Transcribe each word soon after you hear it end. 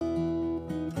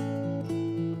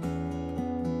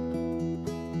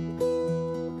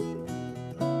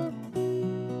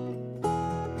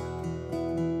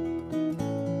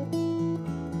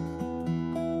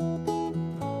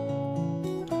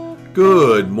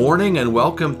Good morning and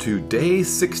welcome to day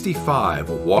 65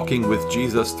 of Walking with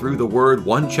Jesus through the Word,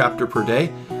 one chapter per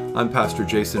day. I'm Pastor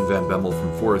Jason Van Bemmel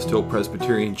from Forest Hill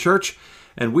Presbyterian Church,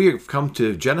 and we have come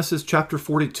to Genesis chapter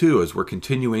 42 as we're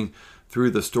continuing through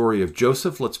the story of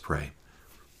Joseph. Let's pray.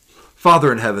 Father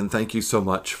in heaven, thank you so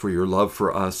much for your love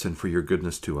for us and for your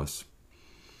goodness to us.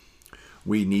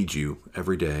 We need you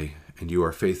every day, and you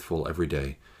are faithful every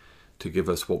day to give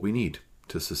us what we need,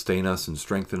 to sustain us and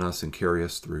strengthen us and carry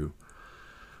us through.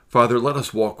 Father, let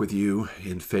us walk with you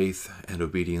in faith and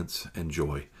obedience and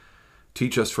joy.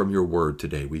 Teach us from your word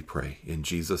today, we pray. In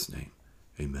Jesus' name,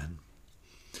 amen.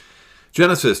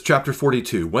 Genesis chapter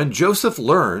 42.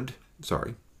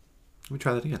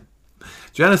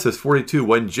 Genesis 42,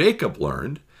 when Jacob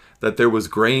learned that there was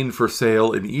grain for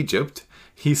sale in Egypt,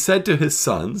 he said to his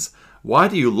sons, "Why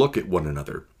do you look at one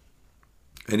another?"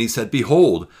 And he said,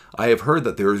 "Behold, I have heard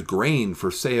that there is grain for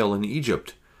sale in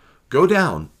Egypt. Go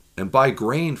down and buy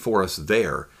grain for us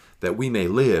there, that we may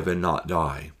live and not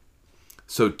die."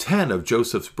 So 10 of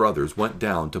Joseph's brothers went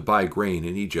down to buy grain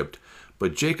in Egypt,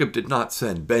 but Jacob did not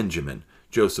send Benjamin,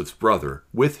 Joseph's brother,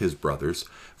 with his brothers,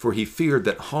 for he feared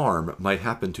that harm might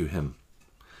happen to him.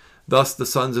 Thus the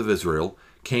sons of Israel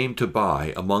came to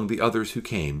buy among the others who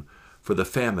came, for the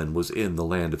famine was in the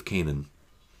land of Canaan.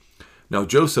 Now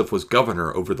Joseph was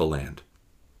governor over the land.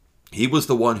 He was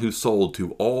the one who sold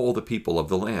to all the people of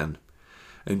the land.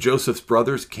 And Joseph's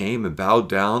brothers came and bowed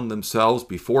down themselves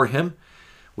before him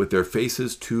with their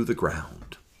faces to the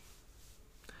ground.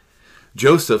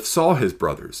 Joseph saw his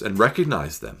brothers and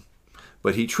recognized them,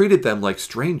 but he treated them like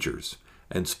strangers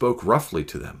and spoke roughly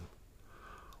to them.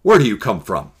 "Where do you come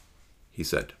from?" he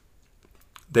said.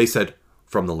 They said,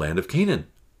 "From the land of Canaan,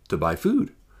 to buy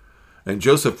food." And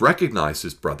Joseph recognized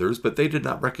his brothers, but they did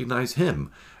not recognize him.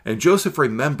 And Joseph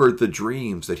remembered the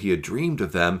dreams that he had dreamed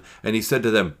of them, and he said to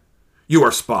them, "You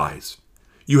are spies.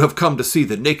 You have come to see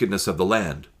the nakedness of the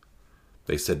land."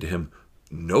 They said to him,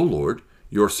 "No, Lord,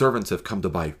 your servants have come to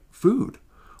buy food.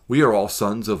 We are all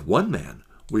sons of one man.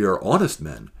 We are honest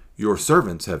men. Your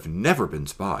servants have never been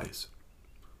spies."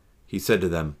 He said to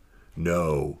them,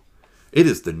 "No, it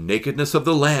is the nakedness of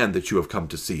the land that you have come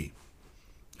to see."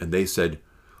 And they said,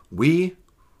 "We,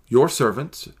 your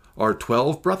servants, are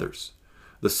 12 brothers,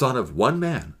 the son of one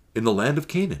man in the land of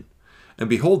Canaan. And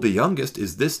behold, the youngest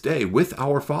is this day with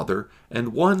our father,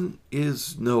 and one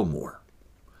is no more."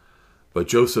 But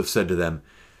Joseph said to them,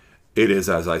 "It is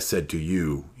as I said to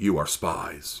you, you are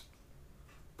spies.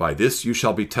 By this you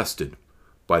shall be tested,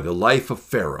 by the life of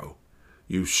Pharaoh.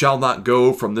 You shall not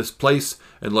go from this place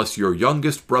unless your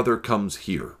youngest brother comes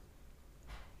here.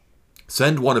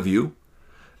 Send one of you,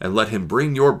 and let him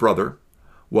bring your brother,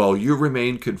 while you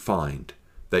remain confined,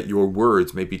 that your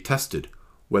words may be tested,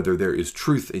 whether there is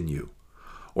truth in you.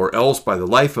 Or else by the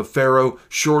life of Pharaoh,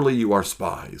 surely you are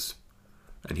spies."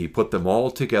 And he put them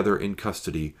all together in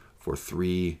custody for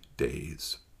 3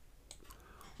 days.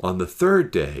 On the 3rd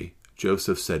day,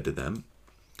 Joseph said to them,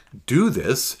 "Do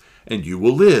this, and you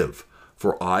will live,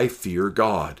 for I fear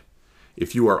God.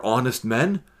 If you are honest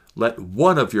men, let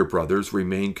one of your brothers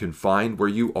remain confined where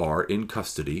you are in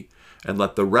custody, and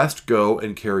let the rest go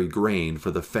and carry grain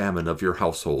for the famine of your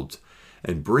households,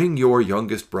 and bring your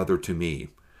youngest brother to me.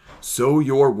 So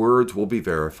your words will be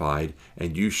verified,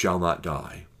 and you shall not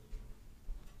die."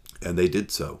 And they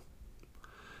did so.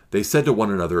 They said to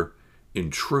one another, "In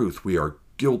truth, we are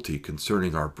guilty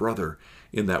concerning our brother,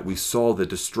 in that we saw the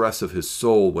distress of his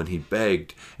soul when he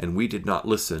begged, and we did not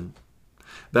listen.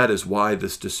 That is why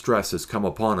this distress has come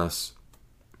upon us."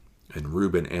 And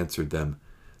Reuben answered them,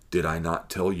 "Did I not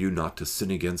tell you not to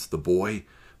sin against the boy?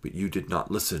 But you did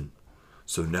not listen.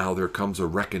 So now there comes a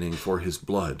reckoning for his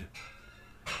blood."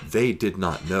 They did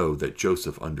not know that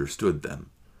Joseph understood them,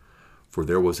 for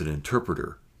there was an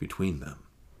interpreter between them.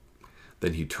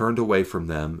 Then he turned away from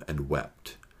them and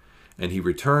wept. And he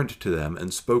returned to them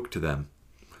and spoke to them.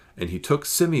 And he took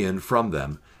Simeon from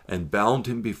them and bound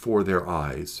him before their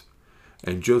eyes.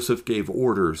 And Joseph gave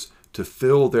orders to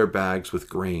fill their bags with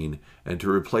grain, and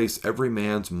to replace every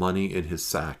man's money in his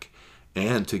sack,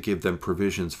 and to give them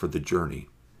provisions for the journey.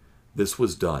 This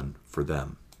was done for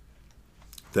them.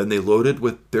 Then they loaded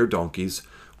with their donkeys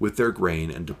with their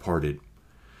grain and departed.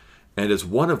 And as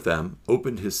one of them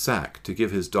opened his sack to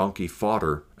give his donkey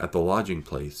fodder at the lodging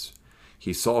place,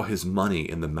 he saw his money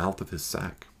in the mouth of his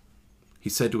sack. He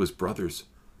said to his brothers,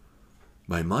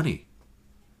 "My money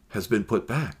has been put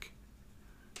back.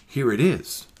 Here it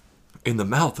is, in the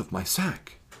mouth of my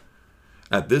sack."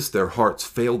 At this their hearts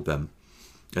failed them,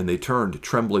 and they turned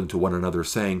trembling to one another,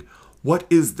 saying, "What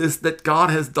is this that God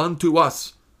has done to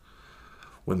us?"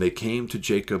 When they came to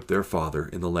Jacob their father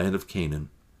in the land of Canaan,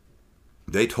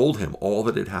 They told him all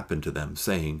that had happened to them,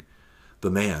 saying, "The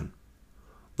man,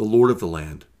 the Lord of the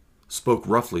land, spoke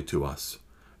roughly to us,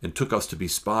 and took us to be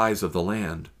spies of the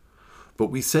land.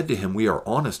 But we said to him, 'We are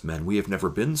honest men, we have never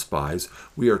been spies.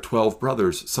 We are 12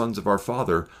 brothers, sons of our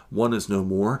father. One is no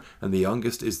more, and the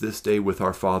youngest is this day with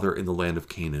our father in the land of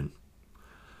Canaan.'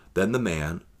 Then the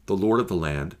man, the Lord of the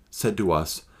land, said to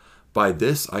us, 'By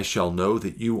this I shall know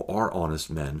that you are honest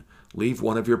men. Leave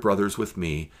one of your brothers with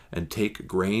me, and take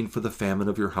grain for the famine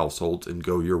of your households, and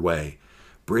go your way.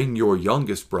 Bring your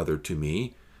youngest brother to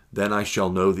me. Then I shall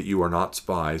know that you are not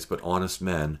spies, but honest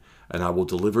men, and I will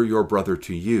deliver your brother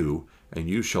to you, and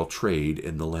you shall trade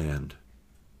in the land.'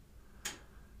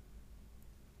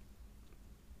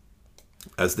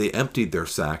 As they emptied their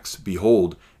sacks,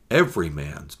 behold, every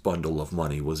man's bundle of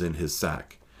money was in his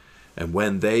sack. And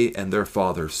when they and their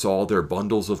father saw their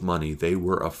bundles of money, they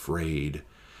were afraid.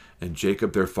 And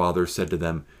Jacob their father said to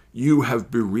them, 'You have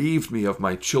bereaved me of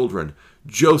my children.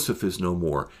 Joseph is no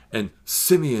more, and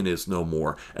Simeon is no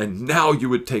more, and now you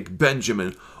would take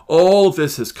Benjamin. All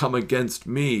this has come against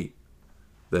me.'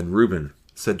 Then Reuben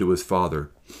said to his father,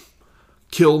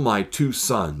 'Kill my 2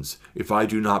 sons, if I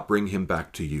do not bring him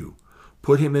back to you.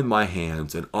 Put him in my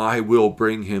hands, and I will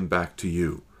bring him back to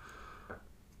you.'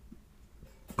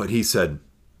 But he said,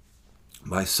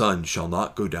 'My son shall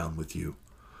not go down with you,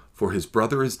 for his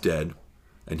brother is dead,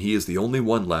 and he is the only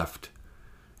one left.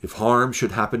 If harm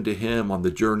should happen to him on the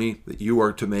journey that you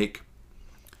are to make,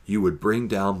 you would bring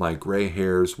down my gray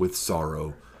hairs with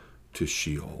sorrow to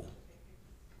Sheol.'"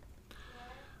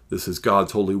 This is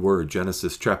God's holy word,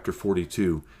 Genesis chapter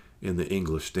 42 in the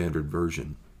English Standard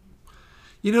Version.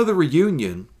 You know, the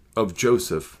reunion of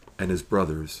Joseph and his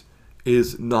brothers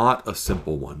is not a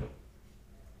simple one.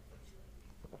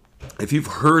 If you've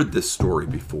heard this story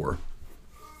before,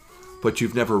 but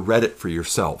you've never read it for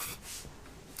yourself,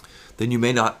 then you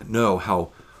may not know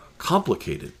how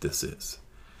complicated this is.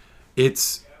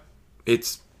 It's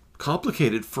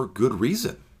complicated for good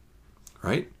reason,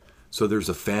 right? So there's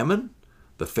a famine.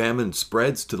 The famine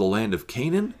spreads to the land of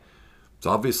Canaan. It's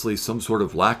obviously some sort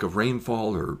of lack of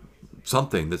rainfall or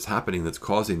something that's happening that's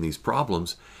causing these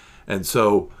problems. And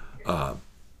so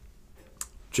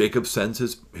Jacob sends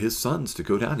his sons to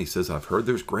go down. He says, "I've heard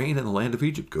there's grain in the land of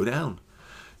Egypt. Go down."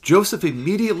 Joseph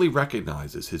immediately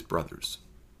recognizes his brothers.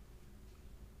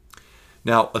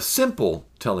 Now, a simple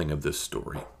telling of this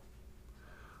story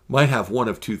might have one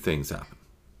of 2 things happen.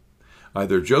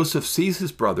 Either Joseph sees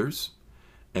his brothers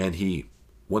and he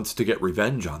wants to get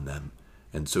revenge on them,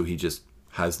 and so he just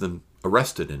has them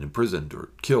arrested and imprisoned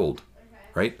or killed,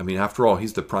 right? I mean, after all,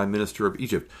 he's the prime minister of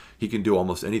Egypt. He can do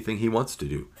almost anything he wants to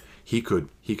do. He could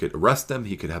arrest them.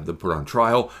 He could have them put on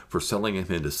trial for selling him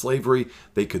into slavery.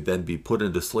 They could then be put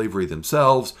into slavery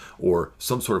themselves or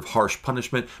some sort of harsh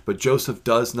punishment. But Joseph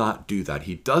does not do that.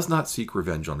 He does not seek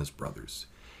revenge on his brothers.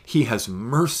 He has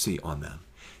mercy on them.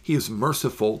 He is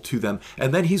merciful to them.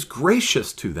 And then he's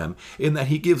gracious to them in that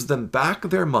he gives them back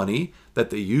their money that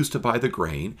they used to buy the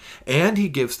grain, and he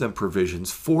gives them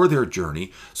provisions for their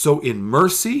journey. So in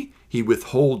mercy, he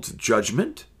withholds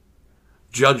judgment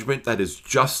that is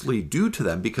justly due to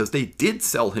them because they did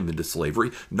sell him into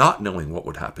slavery, not knowing what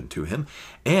would happen to him.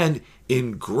 And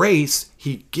in grace,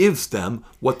 he gives them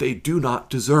what they do not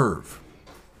deserve.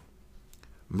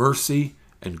 Mercy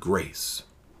and grace.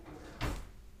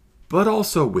 But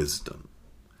also wisdom,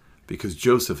 because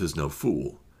Joseph is no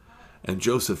fool, and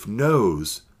Joseph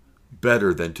knows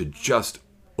better than to just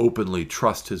openly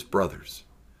trust his brothers.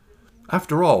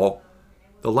 After all,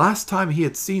 the last time he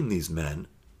had seen these men,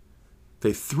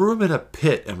 they threw him in a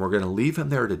pit and were going to leave him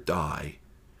there to die.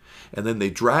 And then they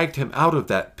dragged him out of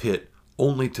that pit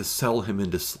only to sell him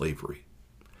into slavery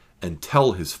and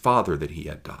tell his father that he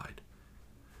had died.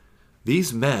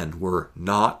 These men were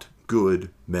not good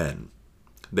men.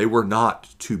 They were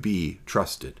not to be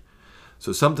trusted.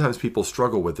 So sometimes people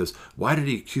struggle with this. Why did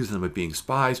he accuse them of being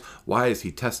spies? Why is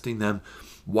he testing them?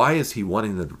 Why is he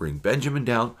wanting them to bring Benjamin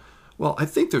down? Well, I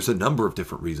think there's a number of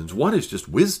different reasons. One is just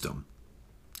wisdom.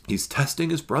 He's testing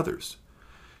his brothers.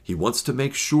 He wants to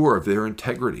make sure of their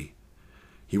integrity.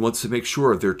 He wants to make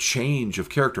sure of their change of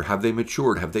character. Have they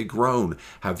matured? Have they grown?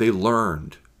 Have they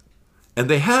learned? And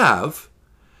they have.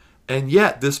 And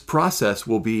yet this process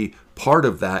will be part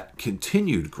of that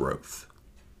continued growth,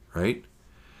 right?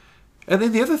 And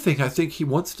then the other thing, I think he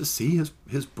wants to see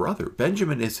his brother.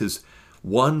 Benjamin is his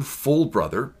one full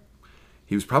brother.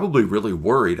 He was probably really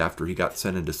worried after he got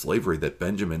sent into slavery that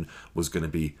Benjamin was going to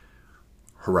be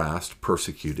harassed,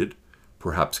 persecuted,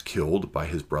 perhaps killed by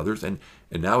his brothers. And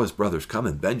now his brothers come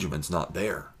and Benjamin's not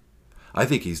there. I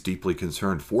think he's deeply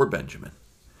concerned for Benjamin.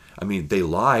 I mean, they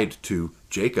lied to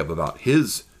Jacob about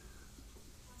his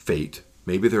fate.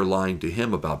 Maybe they're lying to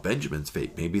him about Benjamin's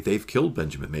fate. Maybe they've killed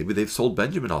Benjamin. Maybe they've sold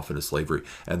Benjamin off into slavery,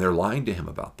 and they're lying to him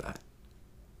about that.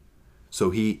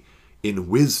 So he, in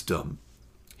wisdom,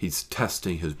 he's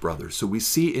testing his brothers. So we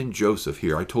see in Joseph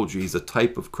here, I told you he's a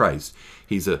type of Christ.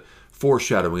 He's a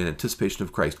foreshadowing and anticipation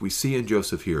of Christ. We see in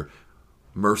Joseph here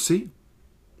mercy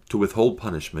to withhold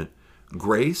punishment,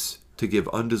 grace to give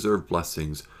undeserved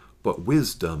blessings, but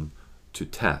wisdom to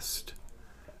test.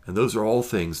 And those are all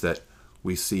things that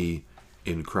we see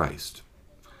in Christ.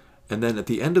 And then at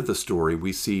the end of the story,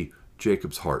 we see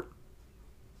Jacob's heart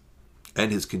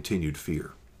and his continued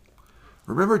fear.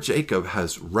 Remember, Jacob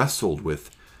has wrestled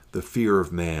with the fear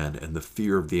of man and the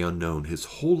fear of the unknown his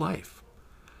whole life.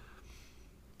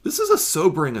 This is a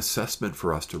sobering assessment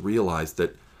for us to realize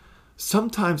that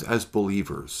sometimes as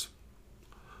believers,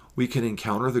 we can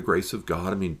encounter the grace of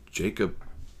God. I mean, Jacob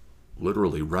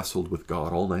literally wrestled with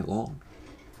God all night long.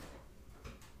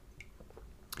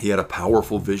 He had a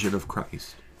powerful vision of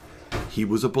Christ. He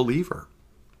was a believer.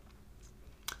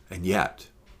 And yet,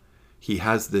 he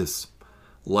has this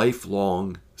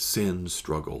lifelong sin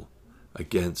struggle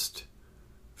against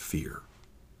fear.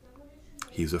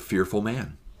 He's a fearful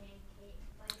man.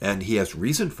 And he has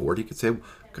reason for it. He could say,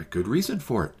 got good reason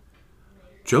for it.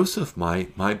 Joseph, my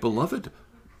beloved,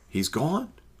 he's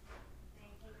gone.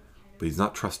 But he's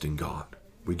not trusting God.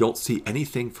 We don't see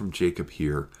anything from Jacob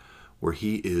here where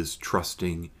he is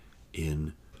trusting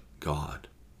in God.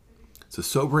 It's a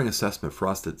sobering assessment for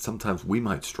us that sometimes we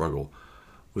might struggle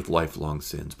with lifelong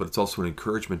sins, but it's also an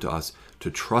encouragement to us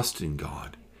to trust in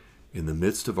God in the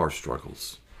midst of our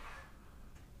struggles.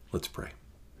 Let's pray.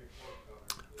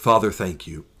 Father, thank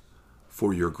you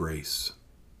for your grace,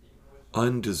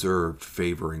 undeserved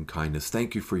favor and kindness.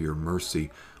 Thank you for your mercy,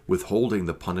 withholding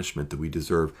the punishment that we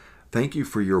deserve. Thank you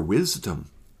for your wisdom.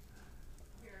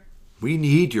 We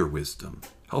need your wisdom.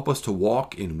 Help us to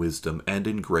walk in wisdom and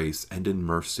in grace and in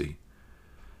mercy.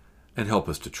 And help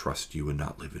us to trust you and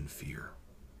not live in fear.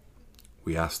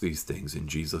 We ask these things in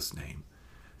Jesus' name.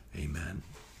 Amen.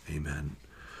 Amen.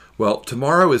 Well,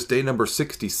 tomorrow is day number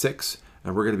 66,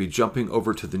 and we're going to be jumping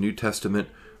over to the New Testament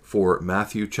for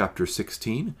Matthew chapter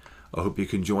 16. I hope you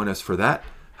can join us for that.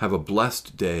 Have a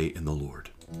blessed day in the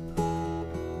Lord.